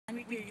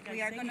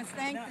We are going to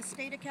thank the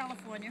state of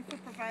California for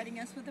providing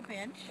us with a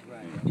bench.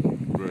 Right.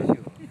 Right. Yep.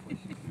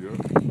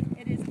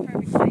 It is a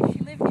perfect place. She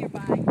lived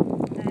nearby, and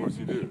course she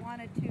she did.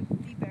 wanted to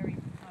be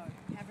buried, or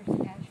have her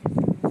ashes.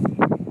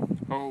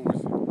 How old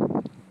was she?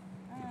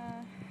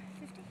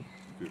 50.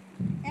 50.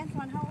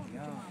 Antoine, how old was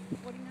your Young. mom?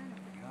 49 or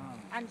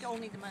Young. I'm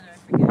only the mother, I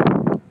forget.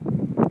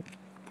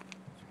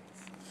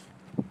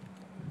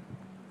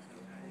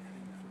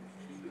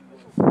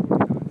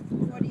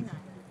 49.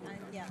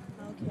 Yeah,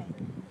 okay.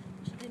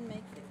 She didn't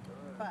make 50.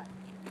 But,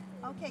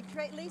 okay,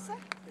 Lisa?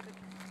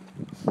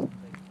 So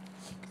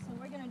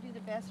we're going to do the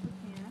best we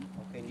can.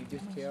 Okay, you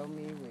just tell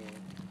me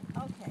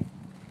when. Okay.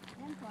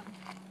 Antoine,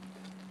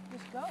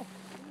 just go.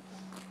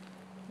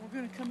 We're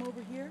going to come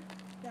over here,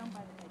 down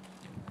by the edge.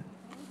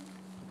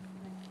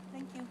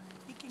 Thank you.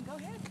 You can go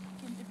ahead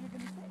if you're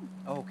going to sing.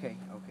 Okay,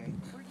 okay.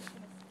 We're just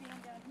going to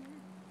stand out here.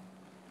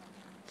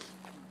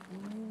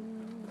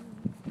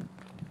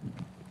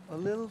 A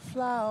little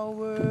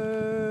flower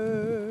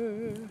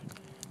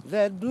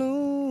that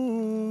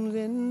blooms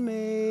in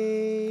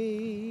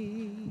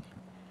May.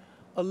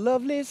 A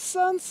lovely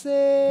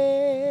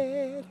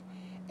sunset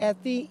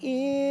at the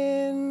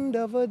end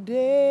of a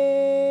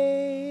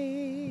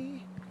day.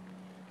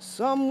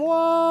 Someone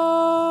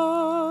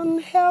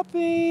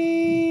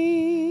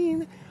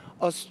helping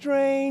a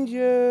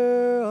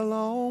stranger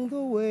along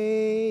the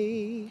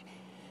way.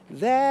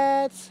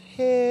 That's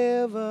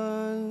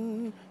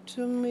heaven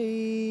to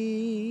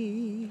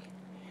me.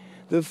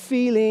 The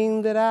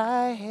feeling that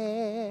I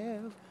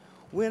have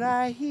when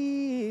I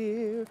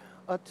hear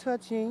a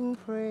touching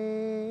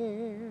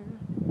prayer.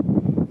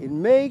 It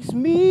makes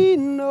me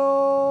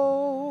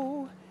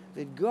know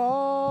that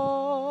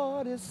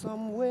God is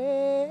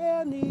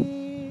somewhere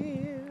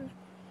near.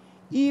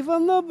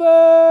 Even the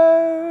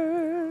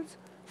birds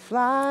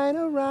flying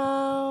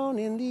around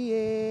in the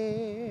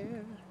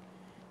air.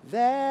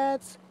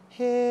 That's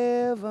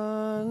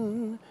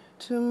heaven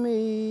to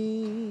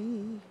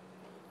me.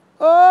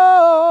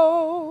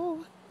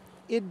 Oh,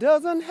 it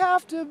doesn't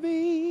have to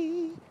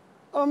be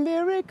a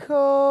miracle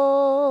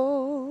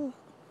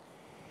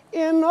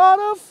in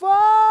order for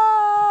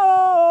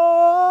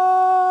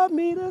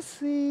me to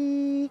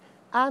see.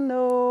 I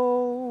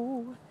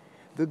know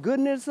the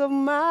goodness of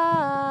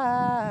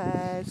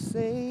my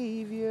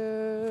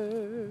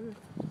Savior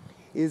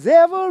is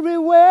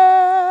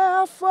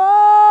everywhere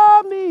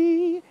for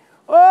me.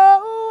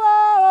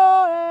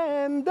 Oh,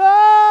 and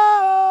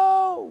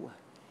oh,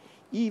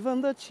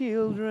 even the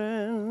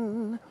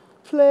children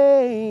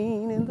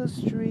playing in the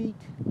street,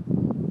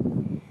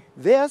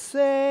 they're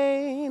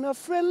saying a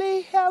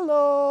friendly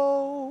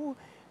hello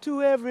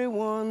to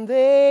everyone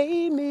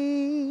they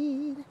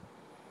meet.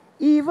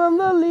 Even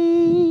the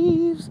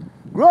leaves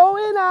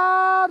growing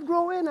out,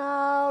 growing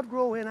out,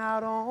 growing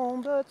out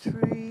on the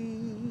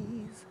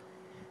trees.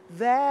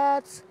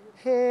 That's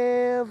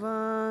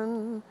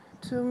heaven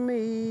to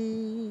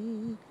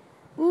me.